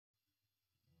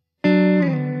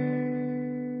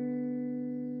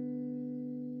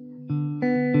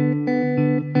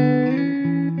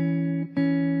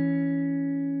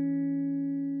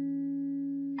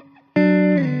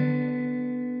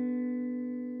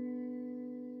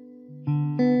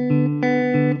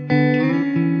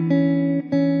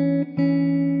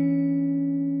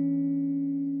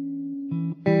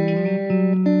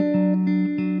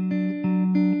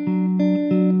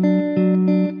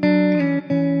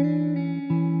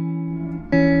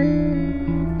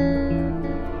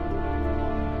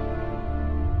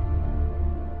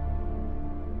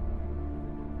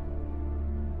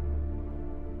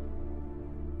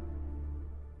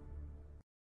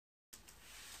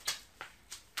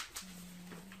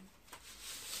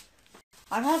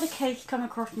I've had a case come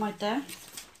across my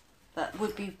desk that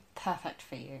would be perfect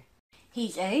for you.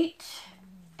 He's 8.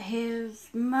 His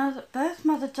birth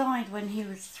mother died when he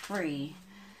was 3,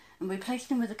 and we placed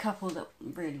him with a couple that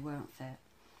really weren't fit.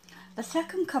 The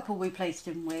second couple we placed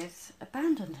him with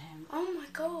abandoned him. Oh my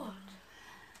god.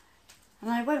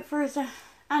 And I went for his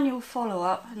annual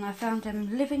follow-up, and I found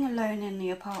him living alone in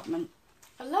the apartment.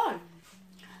 Alone?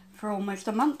 For almost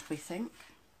a month, we think.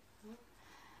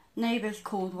 Neighbours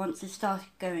called once he started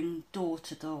going door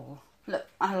to door. Look,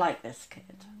 I like this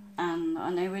kid, and I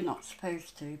know we're not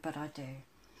supposed to, but I do.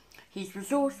 He's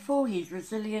resourceful, he's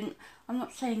resilient. I'm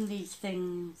not saying these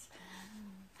things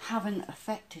haven't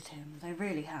affected him, they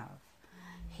really have.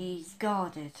 He's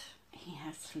guarded, he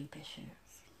has sleep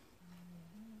issues.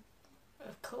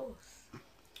 Of course.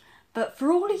 But for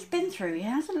all he's been through, he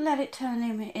hasn't let it turn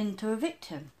him into a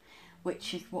victim,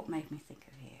 which is what made me think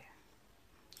of you.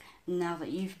 Now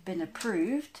that you've been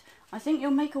approved, I think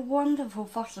you'll make a wonderful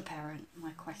foster parent.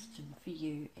 My question for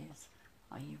you is,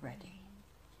 are you ready?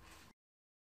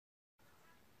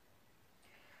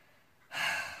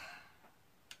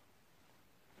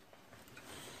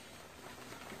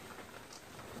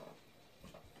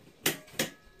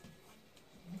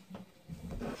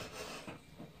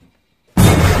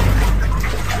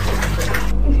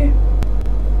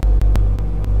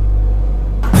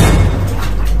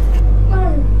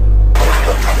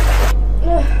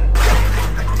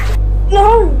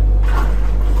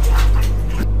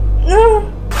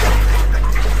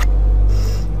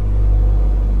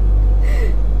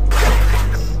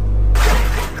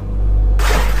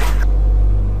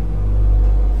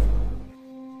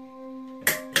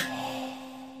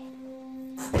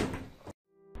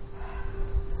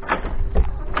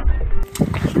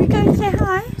 Should we go and say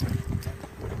hi?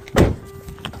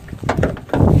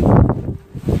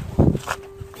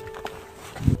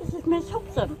 This is Miss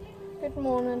Hobson. Good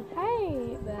morning.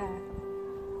 Hey there.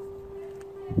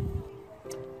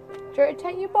 Do you want to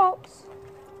take your box?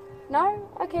 No?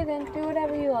 Okay then, do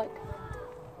whatever you like.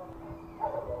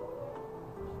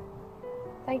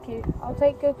 Thank you. I'll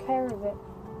take good care of it.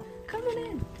 Come on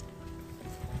in.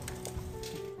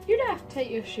 You don't have to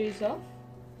take your shoes off.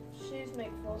 Shoes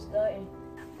make floors dirty.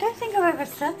 I don't think I've ever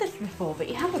said this before, but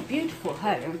you have a beautiful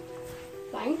home.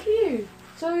 Thank you.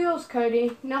 It's all yours,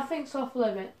 Cody. Nothing's off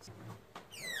limits.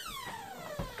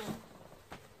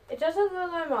 It doesn't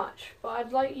look like much, but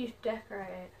I'd like you to decorate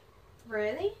it.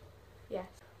 Really? Yes.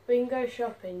 We can go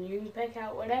shopping. You can pick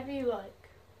out whatever you like.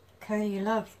 Cody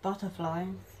loves butterflies.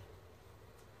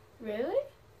 Really?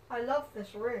 I love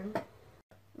this room.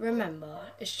 Remember,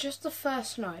 it's just the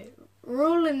first night. We're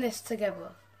all in this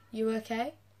together. You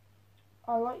okay?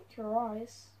 I like your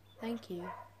eyes. Thank you.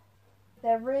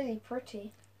 They're really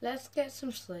pretty. Let's get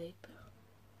some sleep.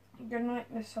 Good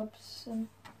night, Miss Hobson.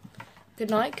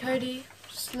 Good night, Cody.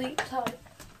 Sleep tight.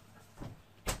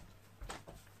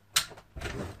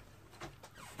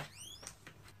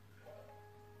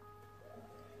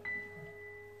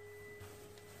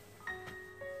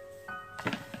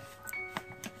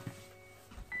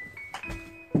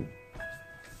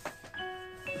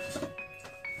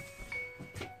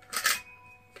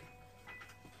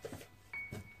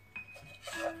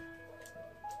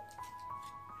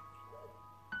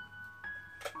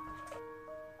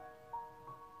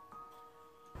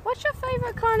 What's your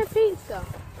favourite kind of pizza?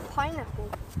 Pineapple.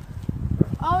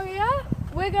 Oh yeah?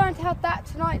 We're going to have that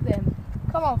tonight then.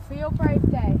 Come on, for your brave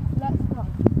day. Let's go.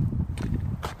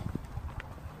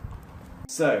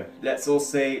 So, let's all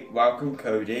say, welcome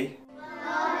Cody.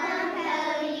 Welcome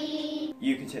Cody.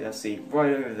 You can take that seat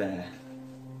right over there.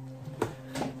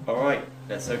 Alright,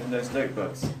 let's open those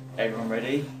notebooks. Everyone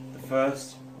ready? The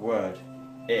first word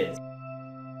is...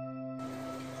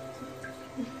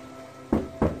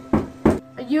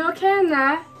 Are you okay in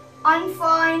there? I'm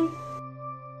fine.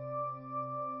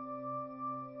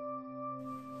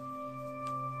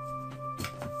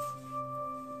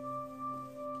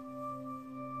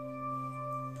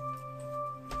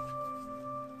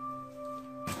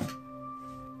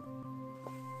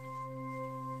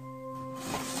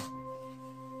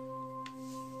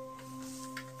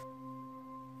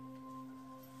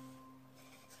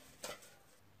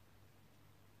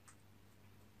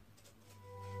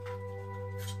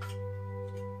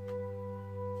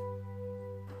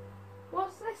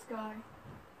 What's this guy?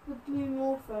 The blue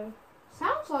morpho.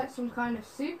 Sounds like some kind of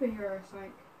superhero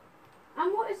thing.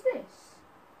 And what is this?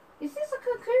 Is this a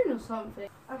cocoon or something?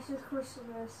 That's his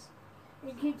chrysalis.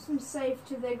 It keeps them safe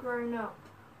till they're grown up.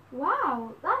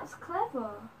 Wow, that's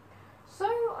clever. So,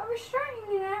 I was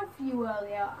straightening it out for you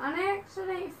earlier and I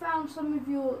accidentally found some of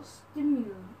your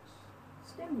stimulants.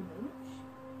 Stimulants?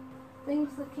 Things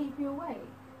that keep you awake.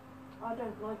 I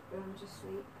don't like going to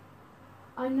sleep.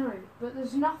 I know, but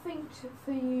there's nothing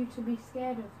for you to be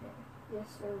scared of here.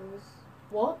 Yes, there is.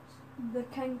 What? The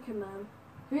Canker Man.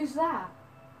 Who's that?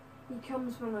 He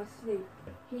comes when I sleep.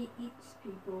 He eats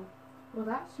people. Well,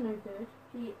 that's no good.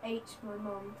 He ate my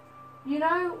mum. You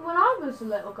know, when I was a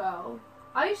little girl,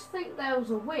 I used to think there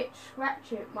was a witch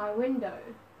scratching at my window.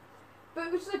 But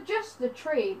it was just the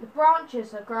tree. The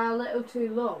branches had grown a little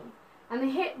too long, and they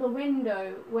hit the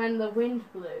window when the wind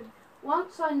blew.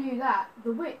 Once I knew that,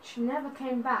 the witch never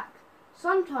came back.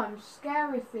 Sometimes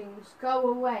scary things go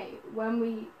away when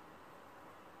we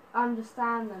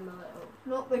understand them a little.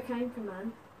 Not the Canker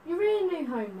Man. You're in a new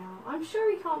home now. I'm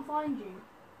sure he can't find you.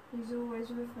 He's always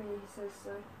with me, he says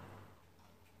so.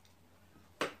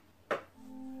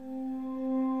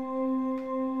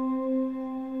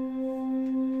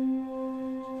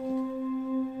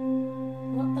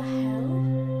 What the hell?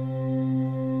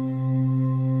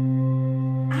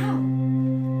 Ow!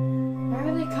 Where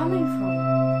are they coming from?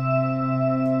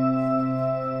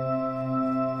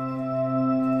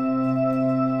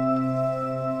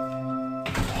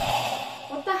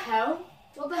 What the hell?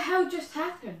 What the hell just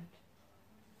happened?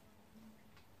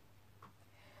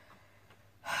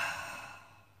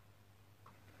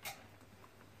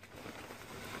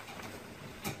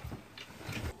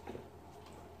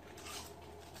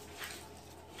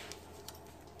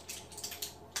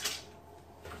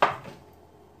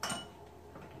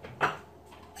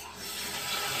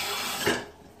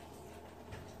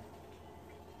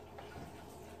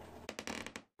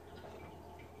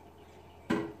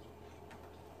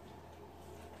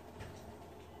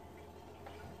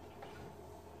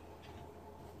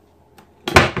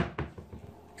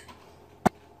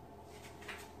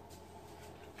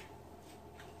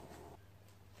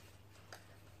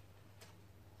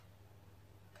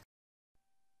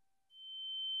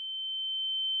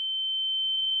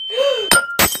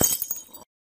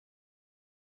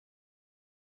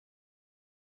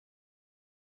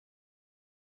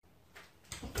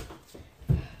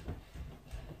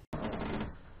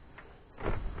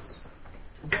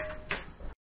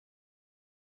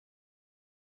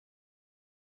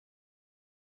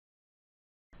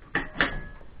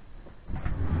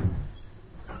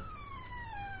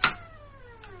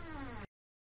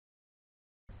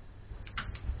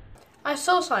 I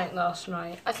saw something last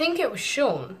night. I think it was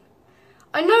Sean.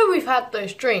 I know we've had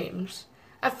those dreams.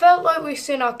 I felt like we've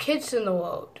seen our kids in the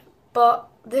world, but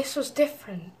this was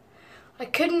different. I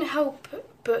couldn't help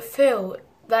but feel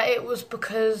that it was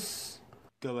because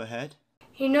Go ahead.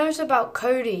 he knows about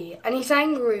Cody and he's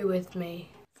angry with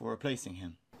me. For replacing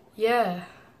him. Yeah.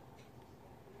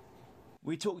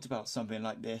 We talked about something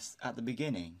like this at the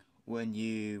beginning when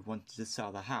you wanted to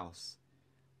sell the house,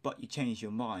 but you changed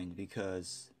your mind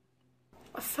because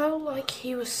I felt like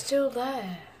he was still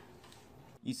there.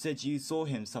 you said you saw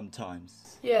him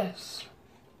sometimes. Yes.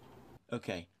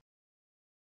 Okay.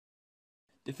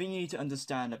 The thing you need to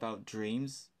understand about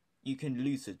dreams, you can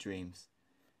lucid dreams.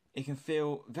 It can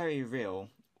feel very real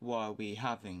while we're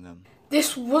having them.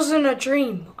 This wasn't a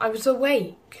dream. I was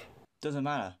awake. Doesn't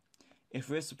matter. If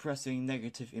we're suppressing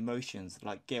negative emotions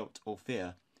like guilt or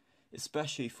fear,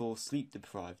 especially for sleep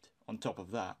deprived, on top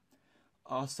of that,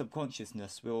 our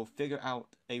subconsciousness will figure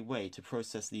out a way to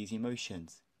process these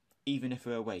emotions, even if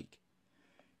we're awake.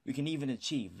 We can even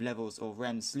achieve levels of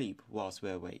REM sleep whilst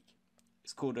we're awake.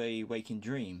 It's called a waking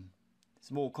dream.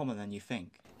 It's more common than you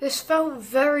think. This felt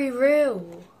very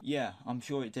real. Yeah, I'm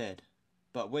sure it did.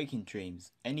 But waking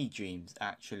dreams, any dreams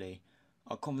actually,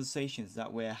 are conversations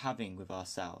that we're having with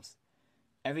ourselves.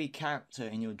 Every character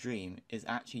in your dream is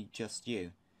actually just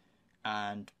you.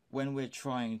 And when we're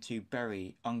trying to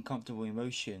bury uncomfortable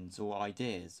emotions or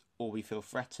ideas, or we feel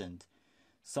threatened,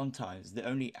 sometimes the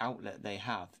only outlet they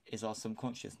have is our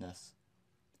subconsciousness.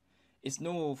 It's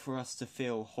normal for us to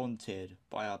feel haunted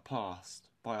by our past,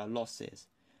 by our losses,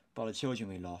 by the children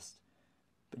we lost.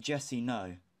 But Jessie,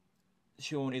 no.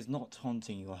 Sean is not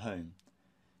haunting your home.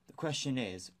 The question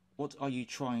is, what are you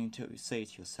trying to say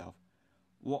to yourself?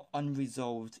 What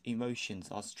unresolved emotions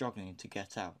are struggling to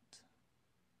get out?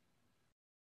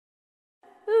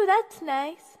 Ooh, that's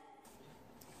nice.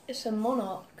 It's a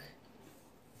monarch.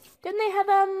 Don't they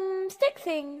have, stick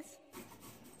things?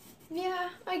 Yeah,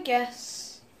 I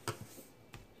guess.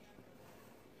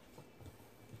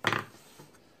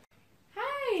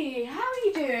 Hey, how are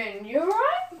you doing? You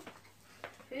alright?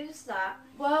 Who's that?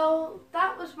 Well,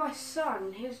 that was my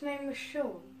son. His name was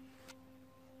Sean.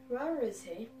 Where is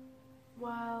he?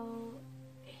 Well,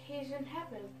 he's in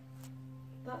heaven.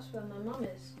 That's where my mum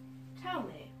is. Tell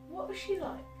me, what was she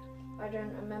like? I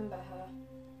don't remember her.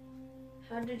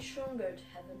 How did Sean go to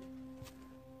heaven?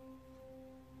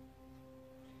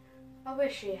 I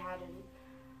wish he hadn't.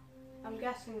 I'm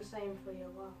guessing the same for your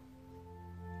well.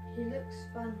 He looks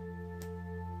fun.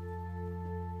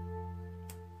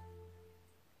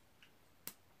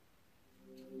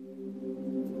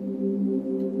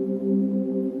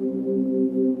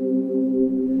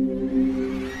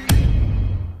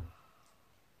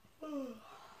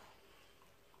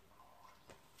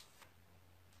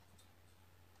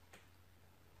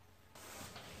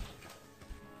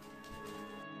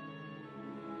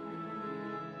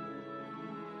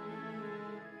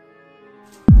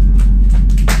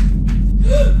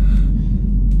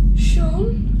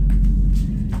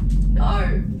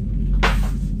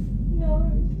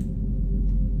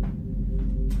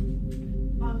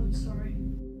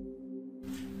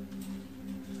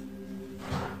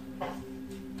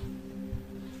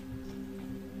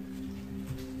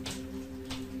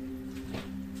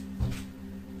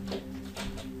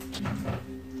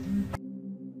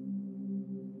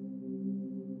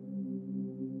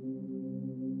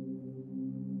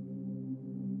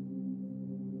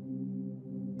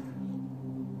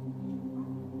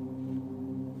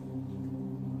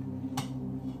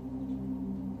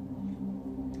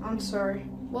 I'm sorry.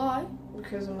 Why?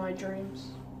 Because of my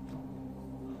dreams.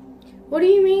 What do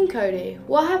you mean, Cody?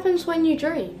 What happens when you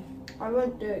dream? I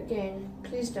won't do it again.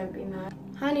 Please don't be mad.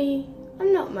 Honey,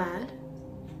 I'm not mad.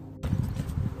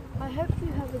 I hope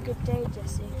you have a good day,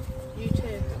 Jessie. You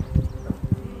too.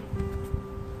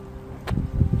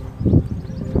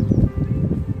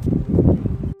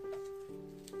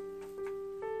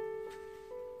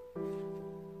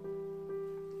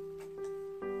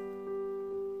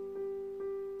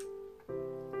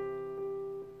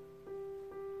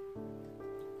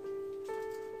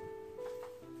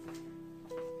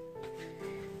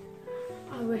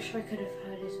 I wish I could have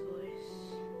heard his voice.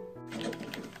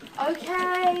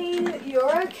 Okay,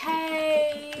 you're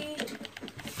okay.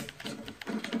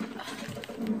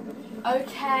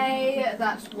 Okay,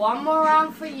 that's one more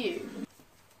round for you.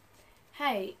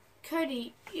 Hey,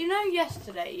 Cody, you know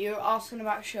yesterday you were asking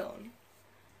about Sean.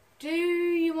 Do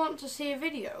you want to see a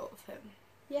video of him?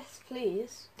 Yes,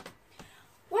 please.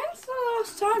 When's the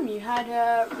last time you had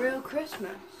a real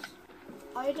Christmas?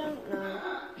 I don't know.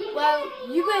 Well,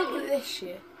 you will do this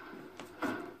year.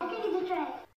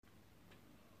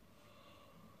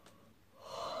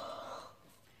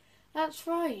 That's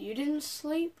right, you didn't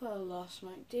sleep well last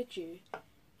night, did you?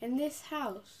 In this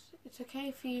house, it's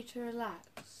okay for you to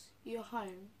relax. You're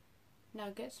home. Now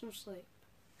get some sleep.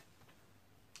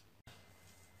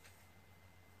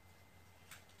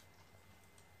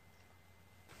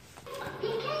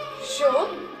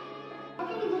 Sean?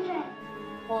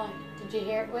 Why? Did you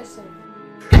hear it whistle?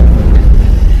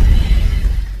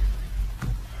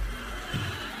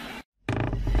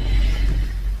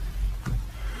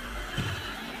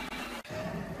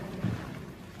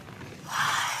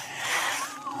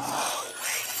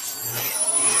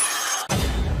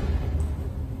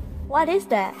 What is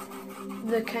that?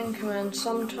 The cankerman.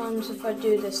 Sometimes if I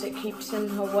do this, it keeps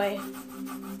him away.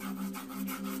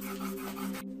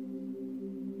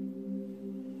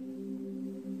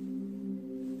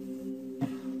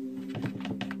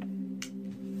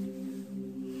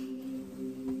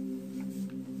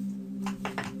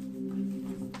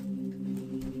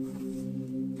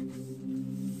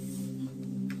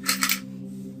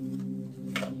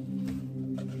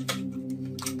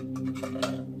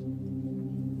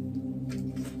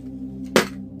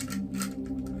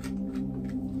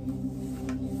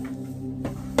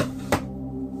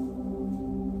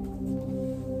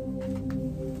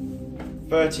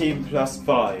 "13 plus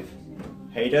 5.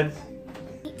 Hayden?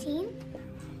 18.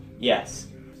 Yes.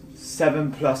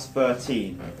 7 plus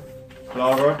 13.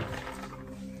 Clara?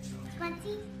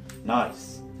 20.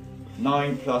 Nice.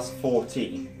 9 plus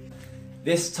 14.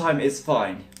 This time is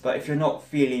fine, but if you're not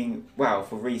feeling well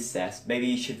for recess, maybe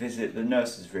you should visit the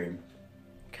nurse's room.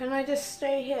 Can I just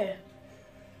stay here?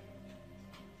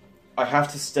 I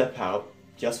have to step out,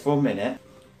 just for a minute.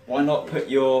 Why not put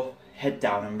your head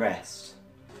down and rest?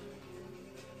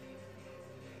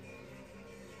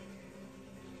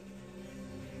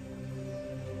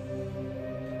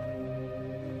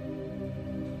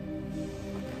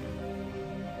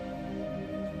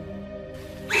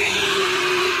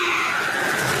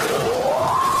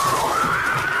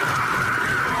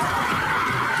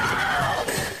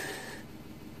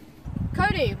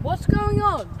 Cody, what's going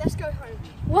on? Let's go home.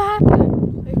 What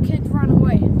happened? The kid ran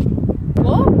away.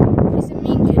 What? He's a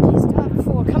mean kid. He's done it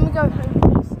before. Can we go home,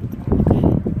 please?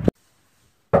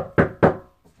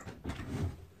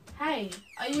 Hey,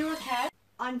 are you okay?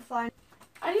 I'm fine.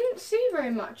 I didn't see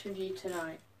very much of you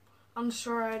tonight. I'm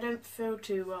sorry, I don't feel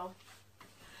too well.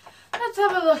 Let's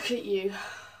have a look at you.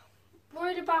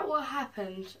 Worried about what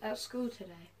happened at school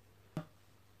today?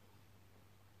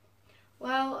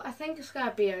 Well, I think it's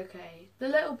gonna be okay. The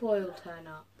little boy will turn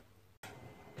up.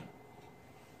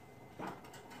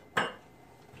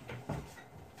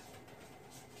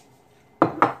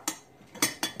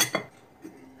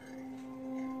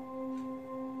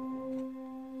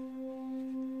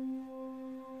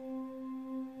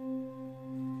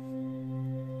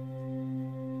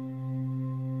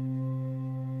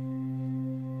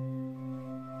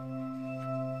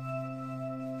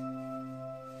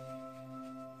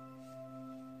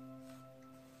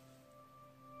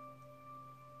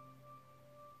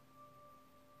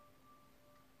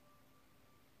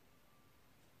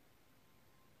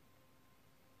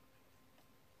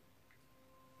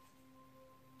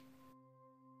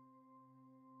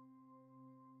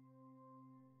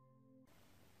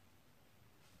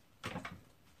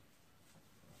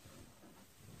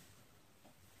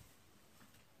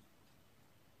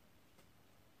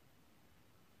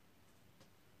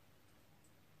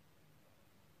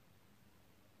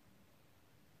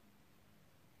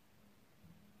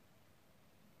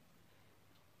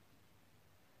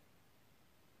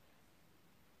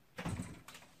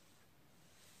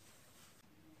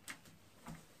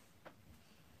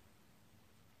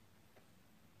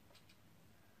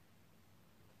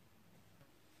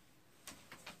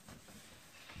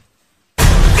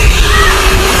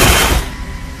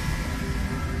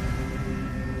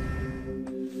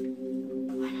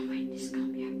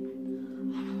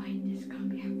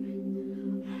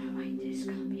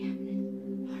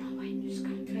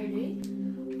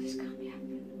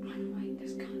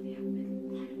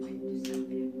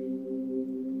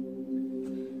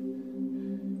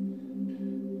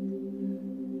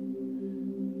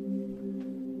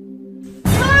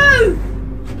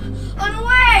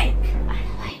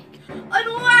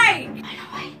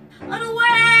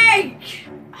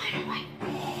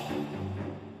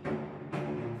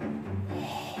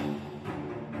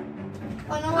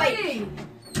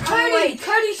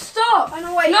 Cody, stop!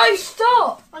 Unawake! No,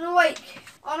 stop! Unawake!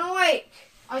 Unawake!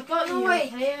 I got you,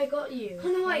 Unawake. okay? I got you.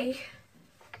 Unawake!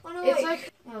 Unawake! It's okay.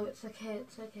 No, it's okay,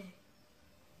 it's okay.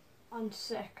 I'm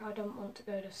sick. I don't want to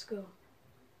go to school.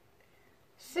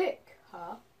 Sick,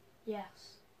 huh?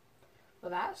 Yes.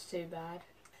 Well, that's too bad.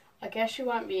 I guess you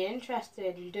won't be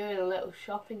interested in doing a little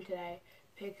shopping today.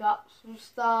 Pick up some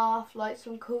stuff, like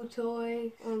some cool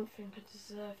toys. I don't think I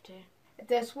deserve to. If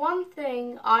there's one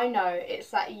thing I know, it's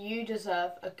that you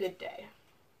deserve a good day.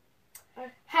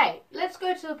 Hey, let's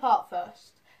go to the park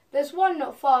first. There's one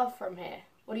not far from here.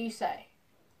 What do you say?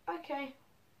 Okay.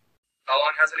 How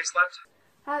long hasn't he slept?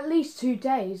 At least 2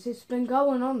 days. It's been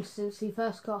going on since he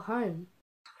first got home.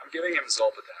 I'm giving him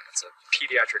Zolpidem. It's a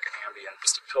pediatric Ambien.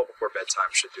 Just a pill before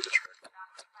bedtime should do the trick.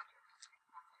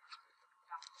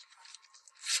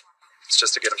 It's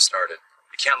just to get him started.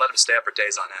 You can't let him stay up for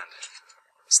days on end.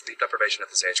 Sleep deprivation at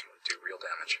this age can do real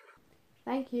damage.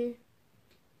 Thank you.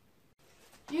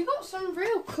 You got some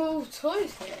real cool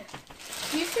toys here.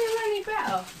 Do you feel any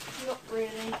better? Not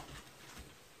really.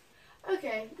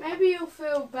 Okay, maybe you'll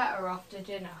feel better after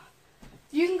dinner.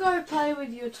 You can go play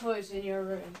with your toys in your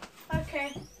room.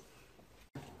 Okay.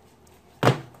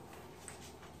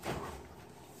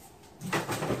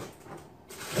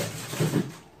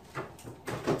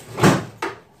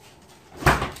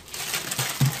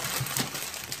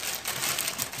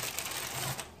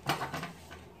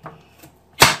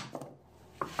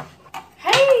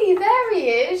 Hey, there he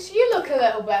is. You look a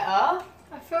little better.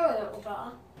 I feel a little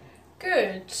better.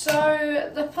 Good.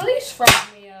 So, the police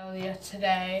found me earlier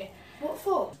today. What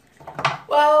for?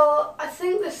 Well, I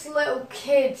think this little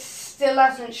kid still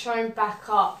hasn't shown back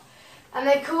up. And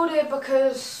they called it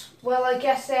because, well, I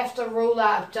guess they have to rule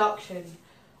out abduction.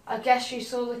 I guess you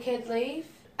saw the kid leave.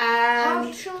 How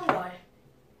And... should I?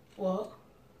 What?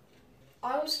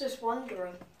 I was just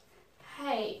wondering.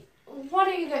 Hey, why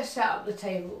don't you go set up the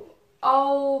table?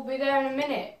 I'll be there in a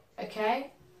minute,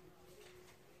 okay?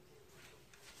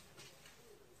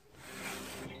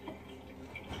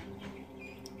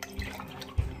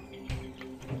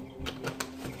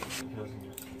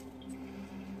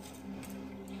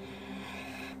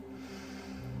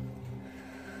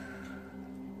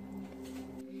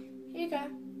 Here you go.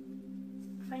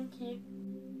 Thank you.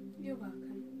 You're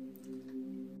welcome.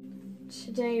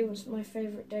 Today was my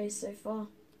favourite day so far.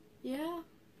 Yeah?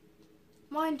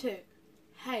 Mine too.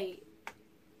 Hey,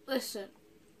 listen.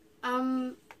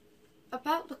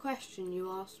 About the question you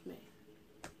asked me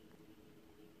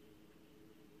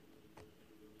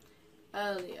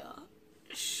earlier,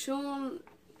 Sean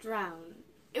drown.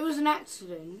 It was an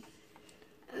accident.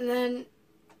 And then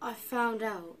I found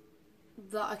out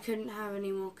that I couldn't have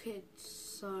any more kids,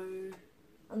 so...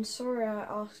 I'm sorry I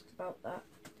asked about that.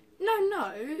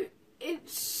 No,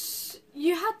 it's...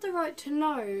 You had the right to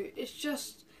know. It's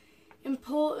just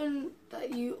important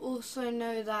that you also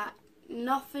know that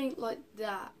nothing like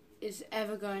that is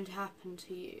ever going to happen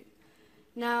to you.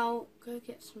 Now, go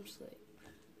get some sleep.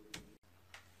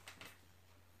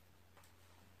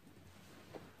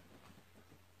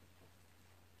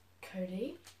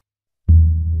 Cody?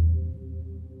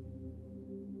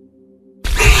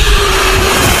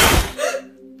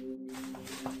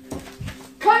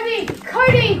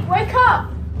 Cody! Wake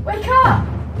up! Wake up!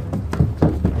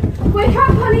 Wake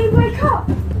up, honey! Wake up!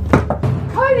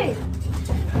 Cody!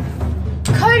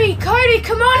 Cody!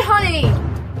 Come on, honey!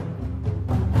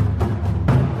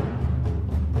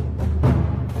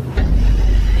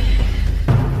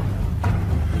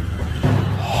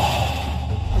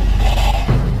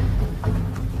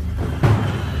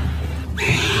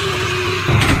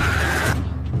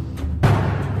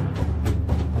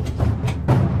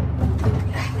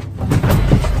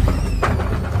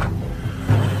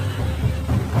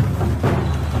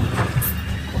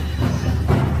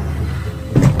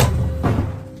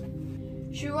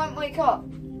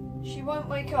 She won't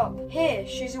wake up. Here,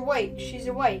 she's awake. She's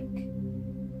awake.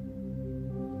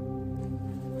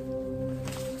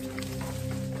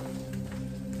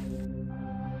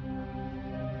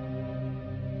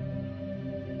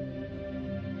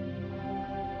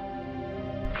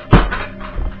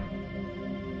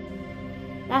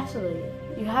 Natalie,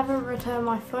 you haven't returned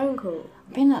my phone call.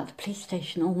 I've been at the police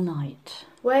station all night.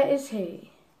 Where is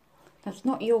he? That's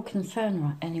not your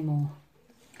concern anymore.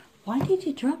 Why did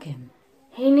you drug him?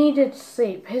 He needed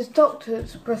sleep. His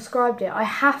doctors prescribed it. I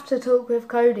have to talk with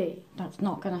Cody. That's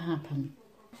not going to happen.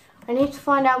 I need to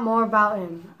find out more about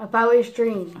him, about his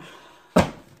dreams.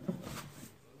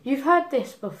 You've heard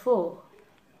this before.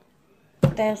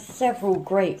 There's several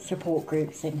great support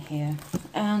groups in here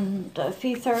and a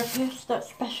few therapists that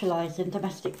specialise in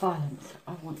domestic violence.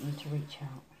 I want you to reach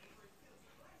out.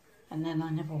 And then I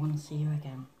never want to see you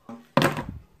again.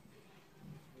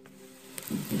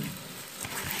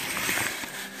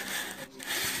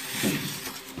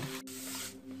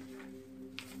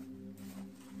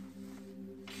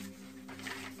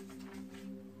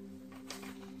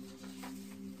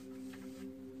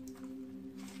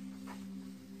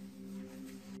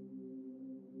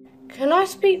 Can I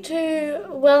speak to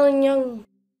Well and Young?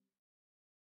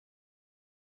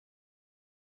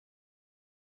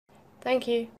 Thank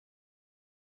you.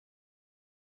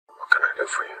 What can I do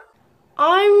for you?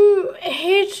 I'm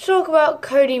here to talk about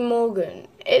Cody Morgan.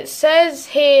 It says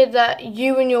here that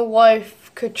you and your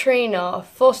wife, Katrina,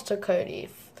 fostered Cody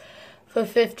for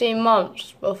 15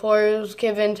 months before he was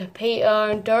given to Peter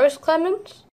and Doris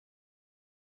Clemens.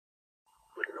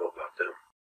 What do you know about them?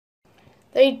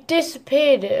 They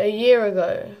disappeared a year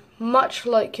ago, much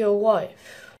like your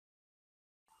wife.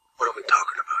 What are we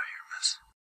talking about here, miss?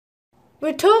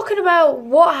 We're talking about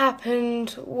what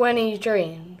happened when he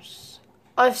dreams.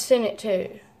 I've seen it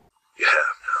too. You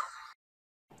have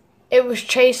now. It was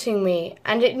chasing me,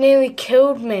 and it nearly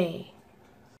killed me.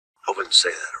 I wouldn't say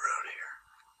that around here.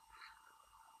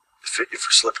 They fit you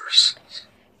for slippers.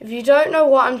 If you don't know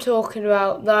what I'm talking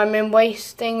about, then I'm in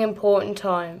wasting important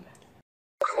time.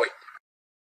 Wait.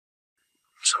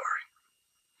 I'm sorry.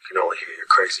 You can only hear you're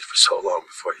crazy for so long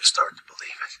before you start to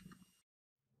believe it.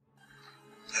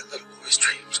 That little boy's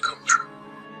dreams come true.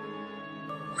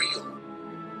 Real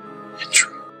and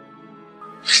true.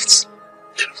 It's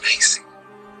an amazing,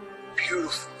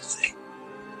 beautiful thing.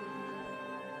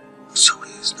 So are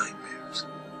his nightmares.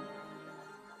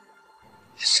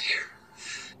 It's here.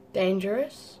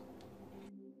 Dangerous?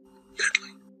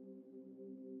 Deadly.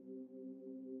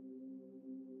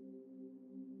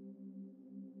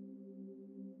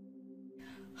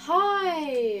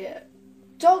 Hi!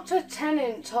 Dr.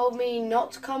 Tennant told me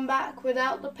not to come back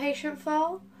without the patient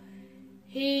file.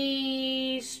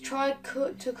 He's tried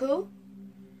to call.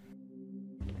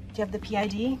 Do you have the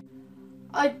PID?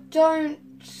 I don't.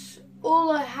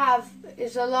 All I have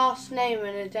is a last name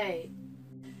and a date.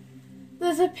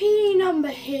 There's a PE number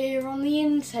here on the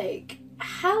intake.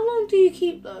 How long do you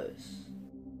keep those?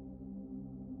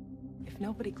 If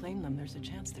nobody claimed them, there's a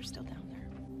chance they're still down there.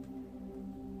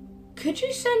 Could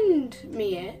you send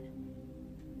me it?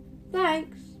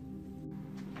 Thanks.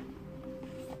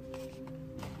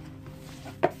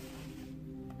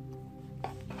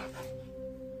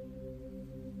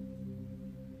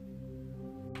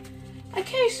 A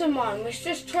case of mine was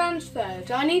just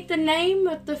transferred. I need the name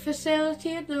of the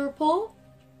facility of the report.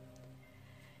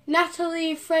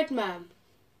 Natalie Fredman.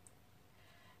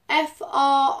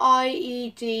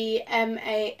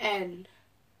 Friedman.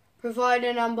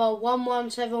 Provider number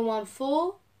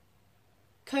 11714.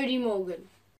 Cody Morgan.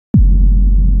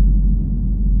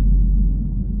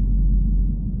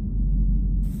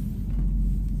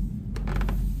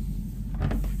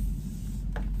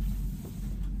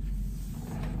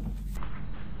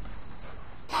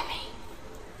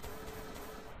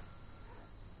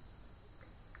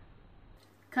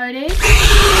 Cody?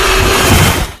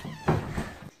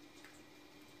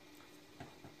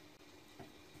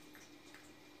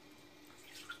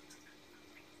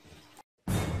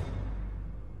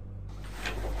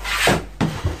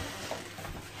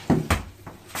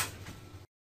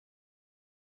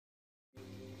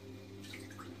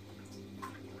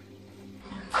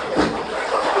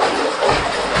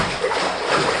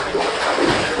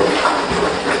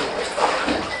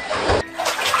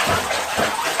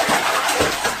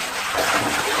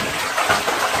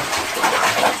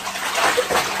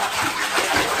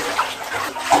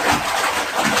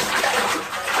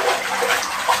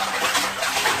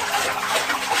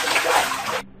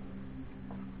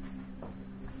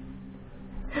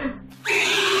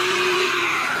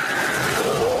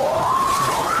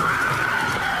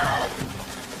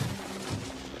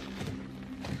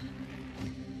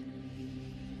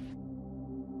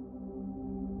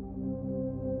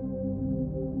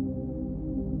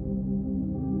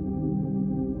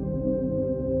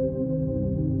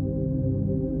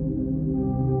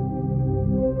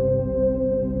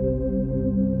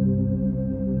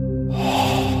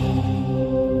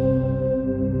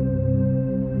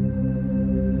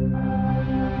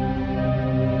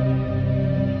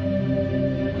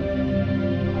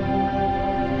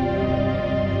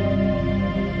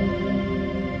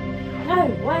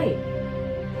 Wait.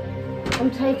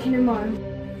 I'm taking him home.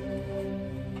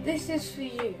 This is for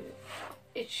you.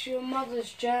 It's your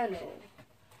mother's journal.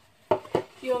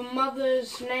 Your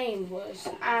mother's name was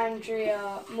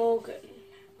Andrea Morgan,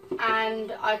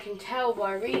 and I can tell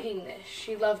by reading this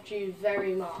she loved you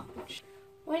very much.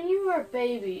 When you were a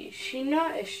baby, she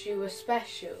noticed you were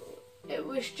special. It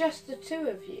was just the two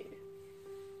of you.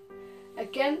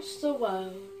 Against the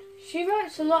world, she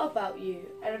writes a lot about you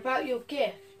and about your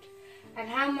gift and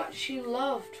how much she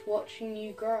loved watching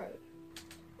you grow.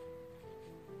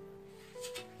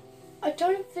 I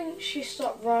don't think she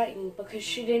stopped writing because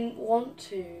she didn't want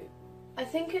to. I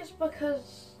think it's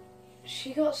because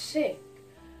she got sick,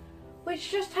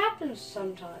 which just happens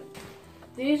sometimes.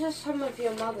 These are some of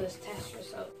your mother's test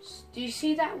results. Do you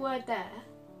see that word there?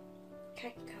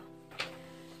 Cancer.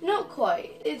 Not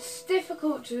quite. It's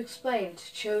difficult to explain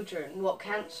to children what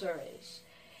cancer is.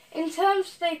 In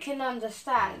terms they can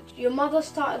understand, your mother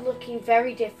started looking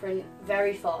very different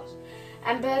very fast,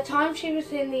 and by the time she was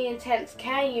in the intense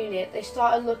care unit, they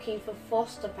started looking for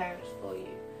foster parents for you.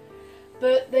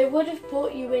 But they would have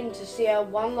brought you in to see her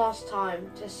one last time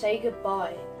to say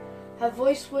goodbye. Her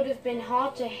voice would have been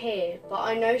hard to hear, but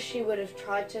I know she would have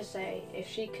tried to say, if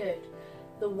she could,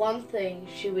 the one thing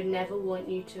she would never want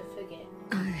you to forget.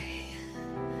 I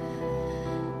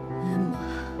am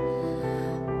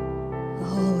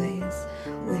always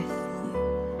with you.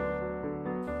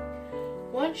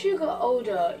 Once you got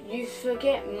older, you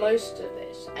forget most of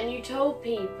this, and you told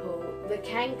people the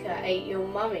canker ate your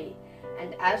mummy,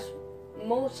 and as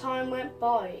more time went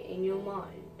by in your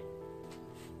mind,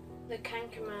 the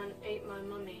canker man ate my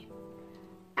mummy.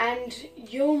 And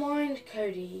your mind,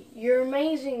 Cody, your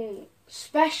amazing,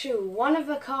 special,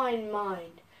 one-of-a-kind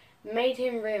mind, made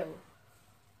him real.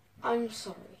 I'm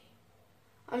sorry.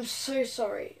 I'm so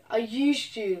sorry. I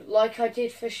used you like I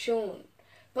did for Sean.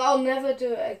 But I'll never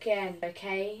do it again,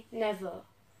 okay? Never.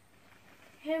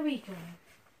 Here we go.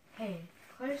 Here,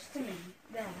 close to me.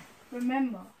 There.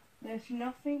 Remember, there's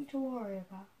nothing to worry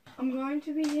about. I'm going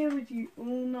to be here with you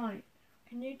all night.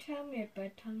 Can you tell me a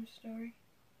bedtime story?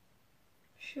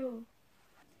 Sure.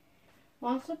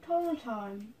 Once upon a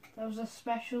time, there was a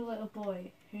special little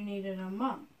boy who needed a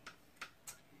mum.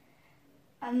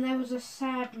 And there was a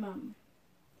sad mum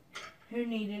who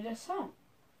needed a son.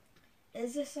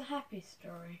 Is this a happy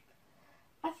story?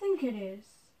 I think it is.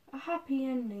 A happy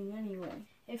ending anyway.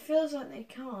 It feels like they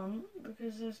can't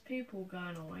because there's people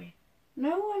going away.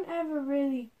 No one ever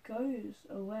really goes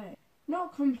away.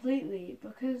 Not completely,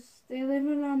 because they live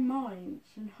in our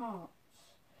minds and hearts.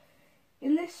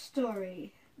 In this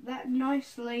story, that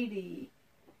nice lady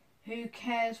who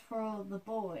cares for the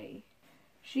boy,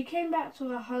 she came back to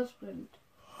her husband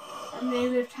and they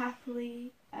lived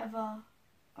happily ever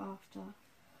after.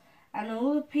 And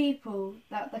all the people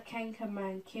that the canker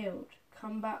man killed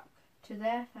come back to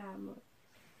their family.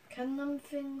 Can them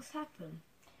things happen?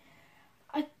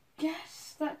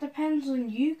 guess that depends on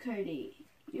you, Cody.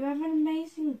 You have an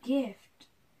amazing gift.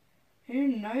 Who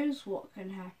knows what can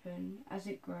happen as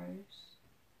it grows?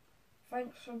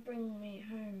 Thanks for bringing me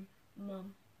home,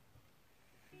 Mum.